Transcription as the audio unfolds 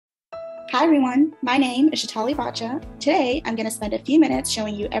Hi everyone, my name is Shatali Bacha. Today, I'm going to spend a few minutes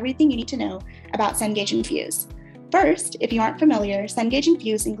showing you everything you need to know about Cengage Infuse. First, if you aren't familiar, Cengage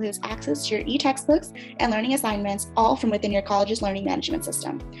Infuse includes access to your eTextbooks and learning assignments, all from within your college's learning management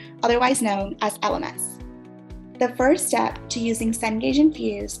system, otherwise known as LMS. The first step to using Cengage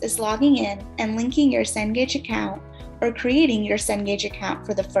Infuse is logging in and linking your Cengage account or creating your Cengage account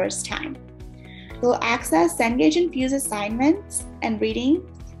for the first time. You'll access Cengage Infuse assignments and reading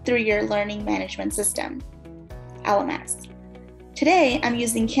through your learning management system, LMS. Today, I'm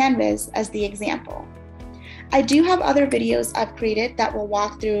using Canvas as the example. I do have other videos I've created that will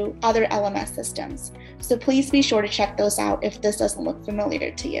walk through other LMS systems, so please be sure to check those out if this doesn't look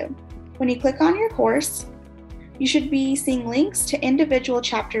familiar to you. When you click on your course, you should be seeing links to individual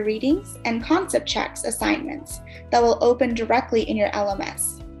chapter readings and concept checks assignments that will open directly in your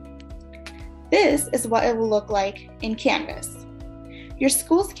LMS. This is what it will look like in Canvas. Your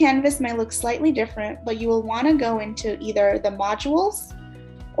school's Canvas may look slightly different, but you will want to go into either the Modules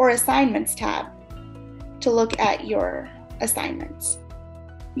or Assignments tab to look at your assignments.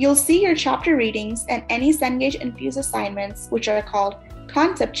 You'll see your chapter readings and any Cengage Infuse assignments, which are called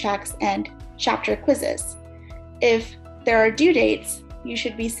concept checks and chapter quizzes. If there are due dates, you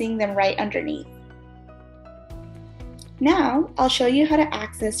should be seeing them right underneath. Now, I'll show you how to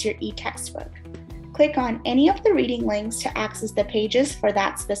access your eTextbook. Click on any of the reading links to access the pages for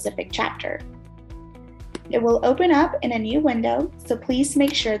that specific chapter. It will open up in a new window, so please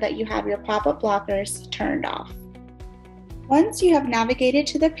make sure that you have your pop-up blockers turned off. Once you have navigated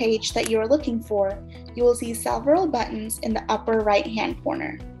to the page that you are looking for, you will see several buttons in the upper right-hand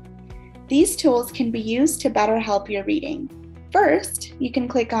corner. These tools can be used to better help your reading. First, you can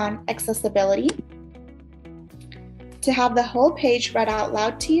click on Accessibility to have the whole page read out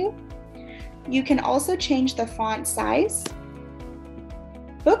loud to you. You can also change the font size,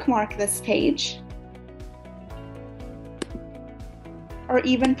 bookmark this page, or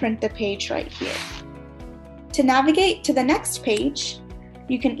even print the page right here. To navigate to the next page,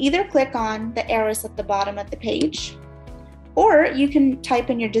 you can either click on the arrows at the bottom of the page, or you can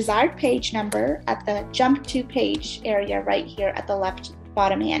type in your desired page number at the Jump to Page area right here at the left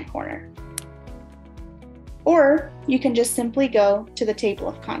bottom hand corner. Or you can just simply go to the table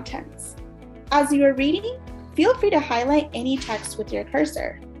of contents. As you are reading, feel free to highlight any text with your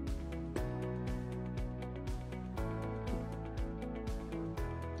cursor.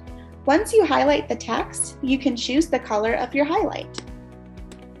 Once you highlight the text, you can choose the color of your highlight.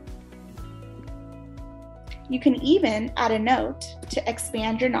 You can even add a note to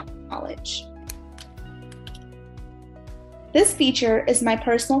expand your knowledge. This feature is my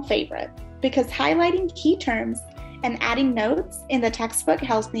personal favorite because highlighting key terms and adding notes in the textbook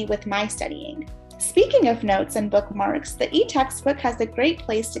helps me with my studying. Speaking of notes and bookmarks, the eTextbook has a great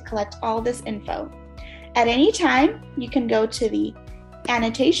place to collect all this info. At any time, you can go to the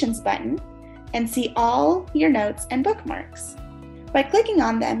Annotations button and see all your notes and bookmarks. By clicking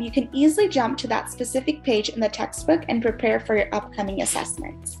on them, you can easily jump to that specific page in the textbook and prepare for your upcoming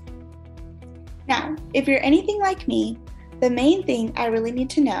assessments. Now, if you're anything like me, the main thing I really need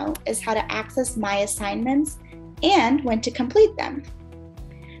to know is how to access my assignments and when to complete them.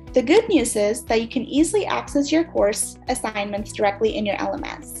 The good news is that you can easily access your course assignments directly in your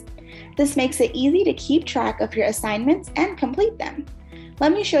LMS. This makes it easy to keep track of your assignments and complete them.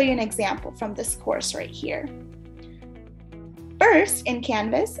 Let me show you an example from this course right here. First, in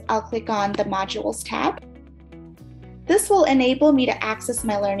Canvas, I'll click on the Modules tab. This will enable me to access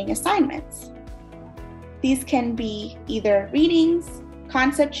my learning assignments. These can be either readings,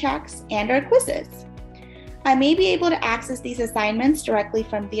 concept checks, and/or quizzes. I may be able to access these assignments directly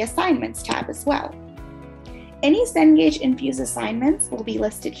from the Assignments tab as well. Any Cengage Infuse assignments will be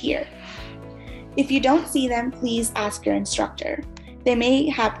listed here. If you don't see them, please ask your instructor. They may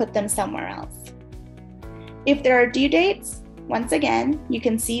have put them somewhere else. If there are due dates, once again, you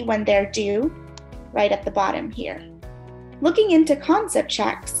can see when they're due right at the bottom here. Looking into concept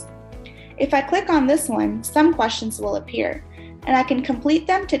checks, if I click on this one, some questions will appear, and I can complete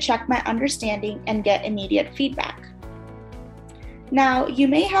them to check my understanding and get immediate feedback. Now, you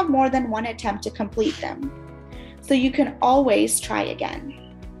may have more than one attempt to complete them, so you can always try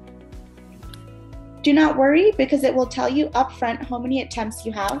again. Do not worry because it will tell you upfront how many attempts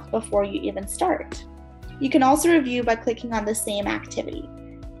you have before you even start. You can also review by clicking on the same activity.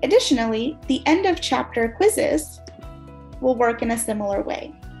 Additionally, the end of chapter quizzes will work in a similar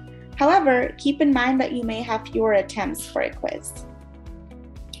way. However, keep in mind that you may have fewer attempts for a quiz.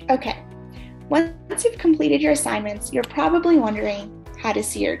 Okay, once you've completed your assignments, you're probably wondering how to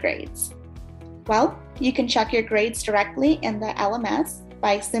see your grades. Well, you can check your grades directly in the LMS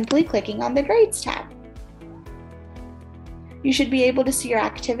by simply clicking on the Grades tab. You should be able to see your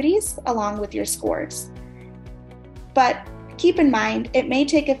activities along with your scores. But keep in mind, it may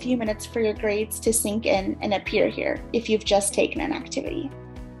take a few minutes for your grades to sink in and appear here if you've just taken an activity.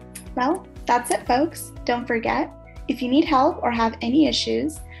 Well, that's it, folks. Don't forget, if you need help or have any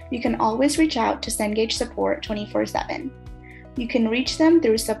issues, you can always reach out to Cengage Support 24/7. You can reach them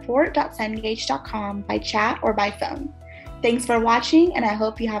through support.cengage.com by chat or by phone. Thanks for watching, and I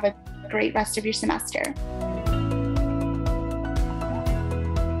hope you have a great rest of your semester.